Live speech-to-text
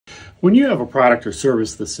When you have a product or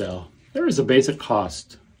service to sell, there is a basic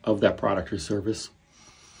cost of that product or service.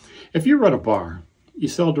 If you run a bar, you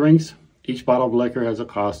sell drinks, each bottle of liquor has a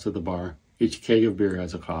cost to the bar, each keg of beer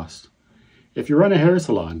has a cost. If you run a hair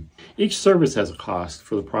salon, each service has a cost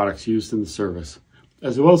for the products used in the service,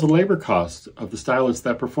 as well as the labor cost of the stylist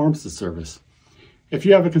that performs the service. If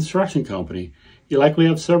you have a construction company, you likely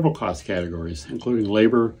have several cost categories, including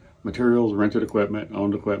labor, materials, rented equipment,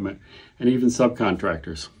 owned equipment, and even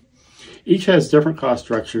subcontractors. Each has different cost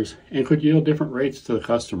structures and could yield different rates to the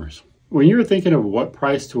customers. When you're thinking of what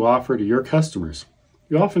price to offer to your customers,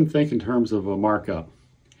 you often think in terms of a markup.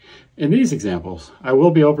 In these examples, I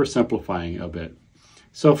will be oversimplifying a bit,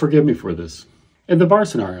 so forgive me for this. In the bar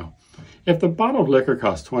scenario, if the bottle of liquor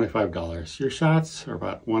costs $25, your shots are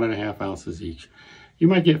about 1.5 ounces each. You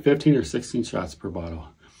might get 15 or 16 shots per bottle.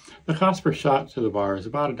 The cost per shot to the bar is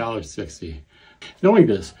about $1.60. Knowing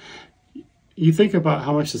this, you think about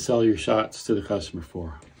how much to sell your shots to the customer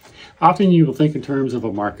for. Often you will think in terms of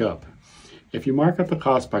a markup. If you mark up the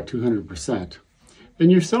cost by 200%, then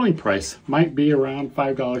your selling price might be around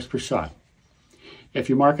 $5 per shot. If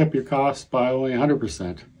you mark up your cost by only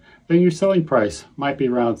 100%, then your selling price might be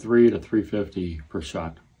around $3 to $3.50 per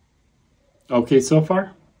shot. Okay so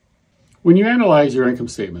far? When you analyze your income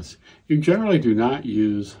statements, you generally do not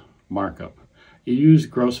use markup. You use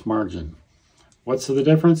gross margin. What's the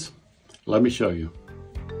difference? Let me show you.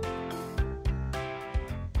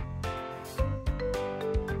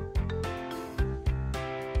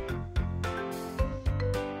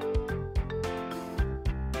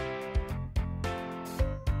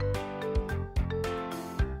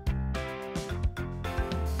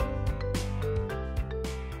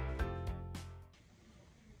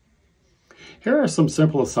 Here are some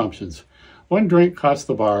simple assumptions. One drink costs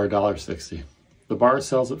the bar $1.60. The bar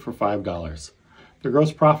sells it for $5. The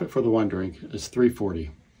gross profit for the one drink is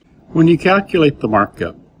 $3.40. When you calculate the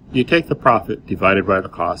markup, you take the profit divided by the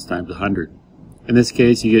cost times 100. In this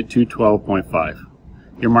case, you get 212.5.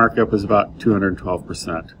 Your markup is about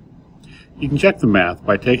 212%. You can check the math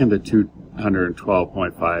by taking the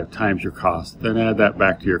 212.5 times your cost, then add that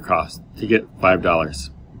back to your cost to get $5.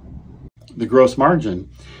 The gross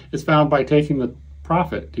margin is found by taking the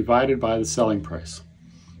profit divided by the selling price.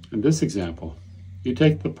 In this example, you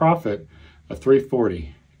take the profit of $3.40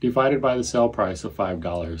 divided by the sale price of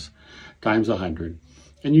 $5 times 100,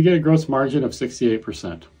 and you get a gross margin of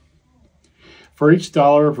 68%. For each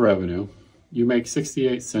dollar of revenue, you make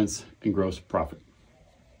 68 cents in gross profit.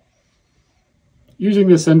 Using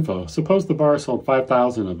this info, suppose the bar sold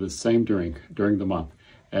 5,000 of this same drink during the month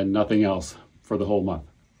and nothing else for the whole month.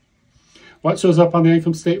 What shows up on the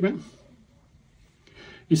income statement?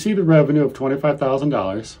 You see the revenue of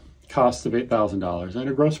 $25,000, costs of $8,000, and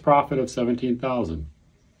a gross profit of $17,000.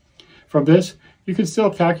 From this, you can still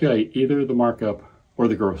calculate either the markup or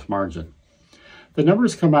the gross margin. The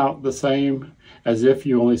numbers come out the same as if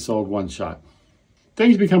you only sold one shot.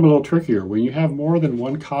 Things become a little trickier when you have more than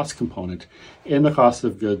one cost component in the cost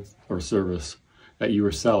of goods or service that you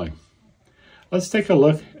are selling. Let's take a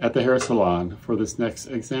look at the hair salon for this next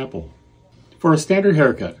example. For a standard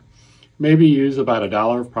haircut, maybe use about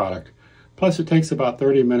 $1 of product, plus it takes about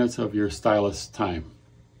 30 minutes of your stylist's time.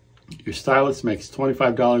 Your stylist makes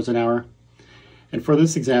 $25 an hour, and for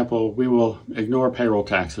this example, we will ignore payroll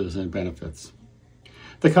taxes and benefits.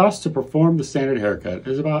 The cost to perform the standard haircut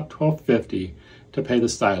is about $12.50 to pay the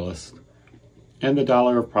stylist, and the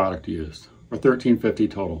 $1 of product used, or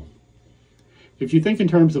 $13.50 total. If you think in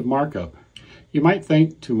terms of markup, you might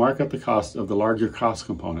think to mark up the cost of the larger cost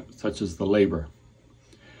component, such as the labor.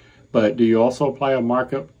 But do you also apply a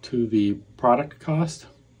markup to the product cost?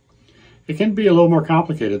 It can be a little more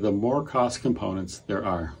complicated the more cost components there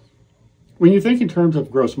are. When you think in terms of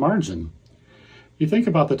gross margin, you think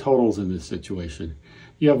about the totals in this situation.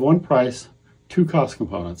 You have one price, two cost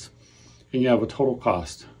components, and you have a total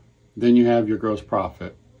cost. Then you have your gross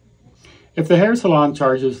profit. If the hair salon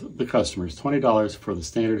charges the customers $20 for the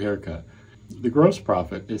standard haircut, the gross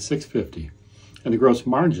profit is $6.50, and the gross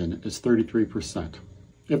margin is 33%.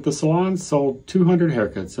 If the salon sold 200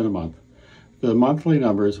 haircuts in a month, the monthly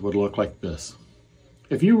numbers would look like this.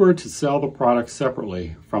 If you were to sell the product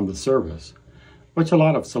separately from the service, which a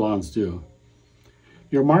lot of salons do,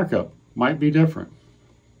 your markup might be different.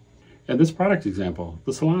 In this product example,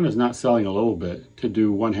 the salon is not selling a little bit to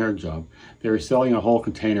do one hair job. They are selling a whole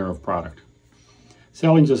container of product.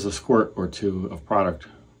 Selling just a squirt or two of product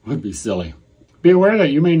would be silly. Be aware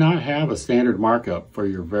that you may not have a standard markup for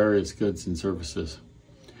your various goods and services.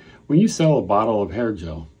 When you sell a bottle of hair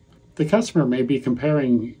gel, the customer may be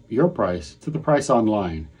comparing your price to the price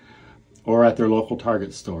online or at their local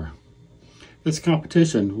Target store. This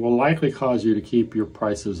competition will likely cause you to keep your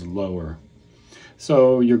prices lower.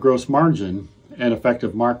 So your gross margin and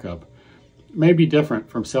effective markup may be different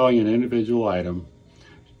from selling an individual item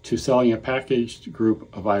to selling a packaged group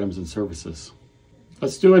of items and services.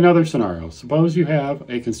 Let's do another scenario. Suppose you have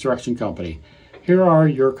a construction company. Here are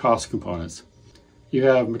your cost components. You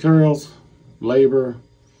have materials, labor,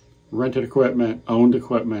 rented equipment, owned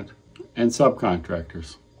equipment, and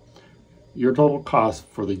subcontractors. Your total cost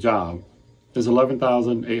for the job is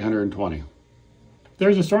 $11,820.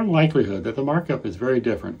 There's a strong likelihood that the markup is very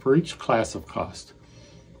different for each class of cost.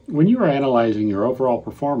 When you are analyzing your overall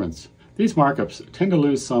performance, these markups tend to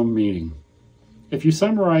lose some meaning. If you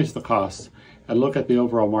summarize the costs and look at the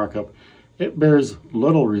overall markup, it bears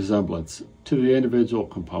little resemblance to the individual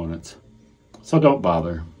components. So don't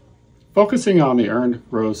bother. Focusing on the earned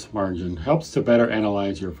gross margin helps to better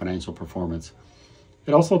analyze your financial performance.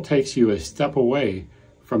 It also takes you a step away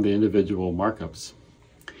from the individual markups.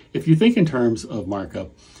 If you think in terms of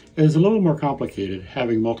markup, it is a little more complicated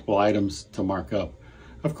having multiple items to mark up.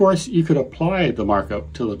 Of course, you could apply the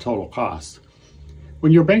markup to the total cost.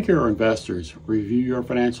 When your banker or investors review your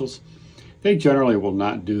financials, they generally will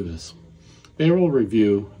not do this. They will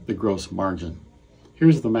review the gross margin.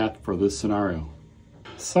 Here's the math for this scenario.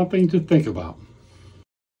 Something to think about.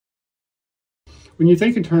 When you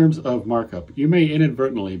think in terms of markup, you may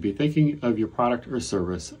inadvertently be thinking of your product or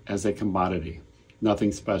service as a commodity,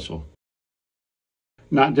 nothing special.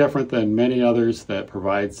 Not different than many others that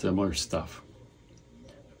provide similar stuff.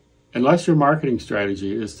 Unless your marketing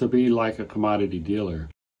strategy is to be like a commodity dealer,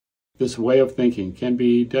 this way of thinking can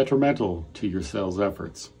be detrimental to your sales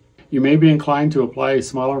efforts. You may be inclined to apply a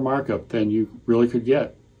smaller markup than you really could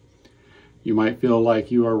get. You might feel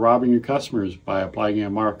like you are robbing your customers by applying a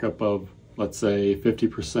markup of, let's say,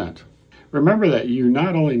 50%. Remember that you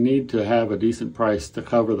not only need to have a decent price to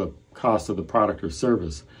cover the cost of the product or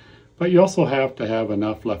service, but you also have to have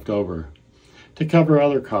enough left over to cover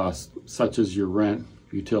other costs such as your rent,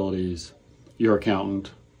 utilities, your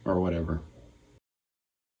accountant, or whatever.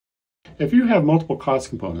 If you have multiple cost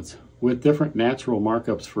components with different natural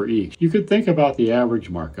markups for each, you could think about the average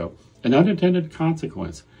markup. An unintended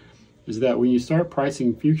consequence is that when you start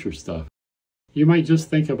pricing future stuff, you might just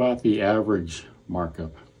think about the average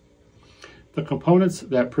markup. The components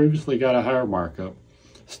that previously got a higher markup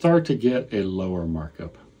start to get a lower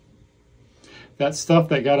markup. That stuff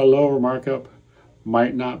that got a lower markup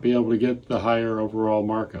might not be able to get the higher overall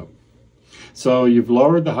markup. So you've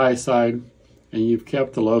lowered the high side and you've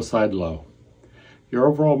kept the low side low. Your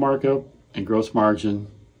overall markup and gross margin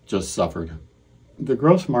just suffered. The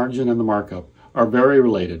gross margin and the markup are very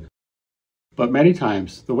related, but many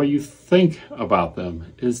times the way you think about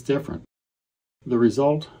them is different. The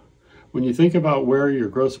result, when you think about where your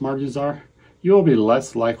gross margins are, you will be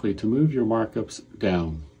less likely to move your markups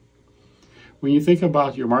down. When you think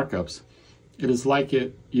about your markups, it is like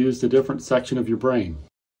it used a different section of your brain.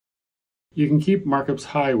 You can keep markups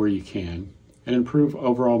high where you can and improve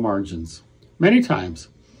overall margins. Many times,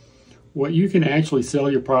 what you can actually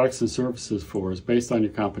sell your products and services for is based on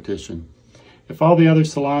your competition. If all the other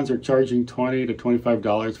salons are charging $20 to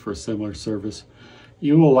 $25 for a similar service,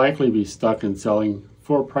 you will likely be stuck in selling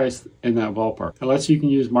for a price in that ballpark, unless you can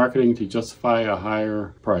use marketing to justify a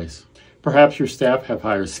higher price. Perhaps your staff have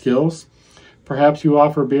higher skills. Perhaps you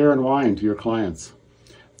offer beer and wine to your clients.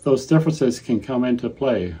 Those differences can come into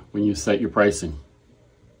play when you set your pricing.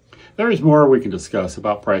 There is more we can discuss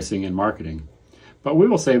about pricing and marketing, but we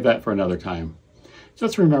will save that for another time.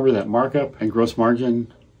 Just remember that markup and gross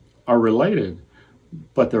margin are related,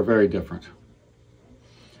 but they're very different.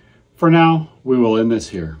 For now, we will end this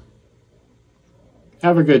here.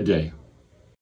 Have a good day.